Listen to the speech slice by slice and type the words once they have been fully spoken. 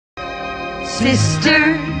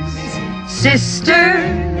Sisters,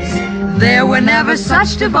 sisters, there were never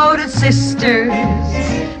such devoted sisters.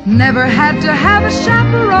 Never had to have a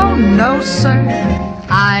chaperone, no sir.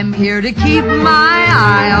 I'm here to keep my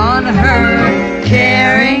eye on her,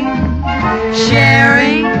 caring,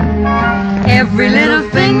 sharing every little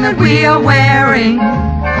thing that we are wearing.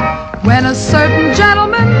 When a certain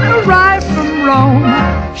gentleman arrived from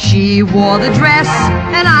Rome, she wore the dress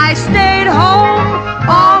and I stayed home.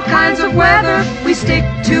 All kinds of weather, we stick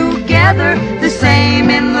together, the same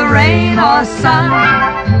in the rain or sun.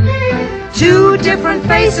 Two different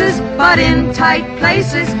faces, but in tight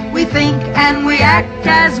places, we think and we act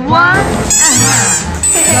as one.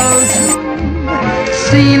 Those who've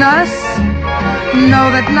seen us know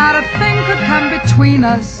that not a thing could come between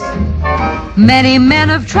us. Many men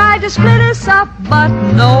have tried to split us up, but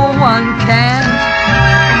no one can.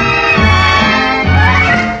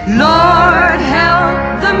 Lord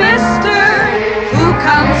help the mister who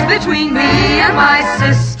comes between me and my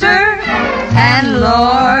sister. And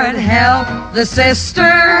Lord help the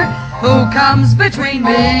sister who comes between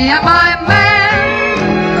me and my man.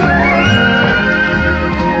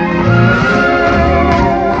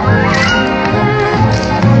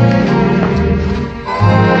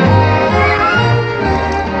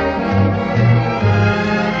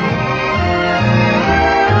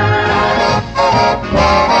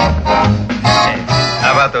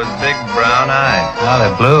 How about those big brown eyes? Oh,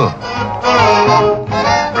 they're blue.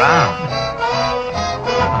 Brown.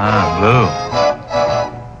 Ah, blue.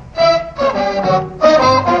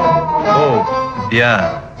 Oh,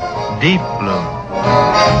 yeah. Deep blue.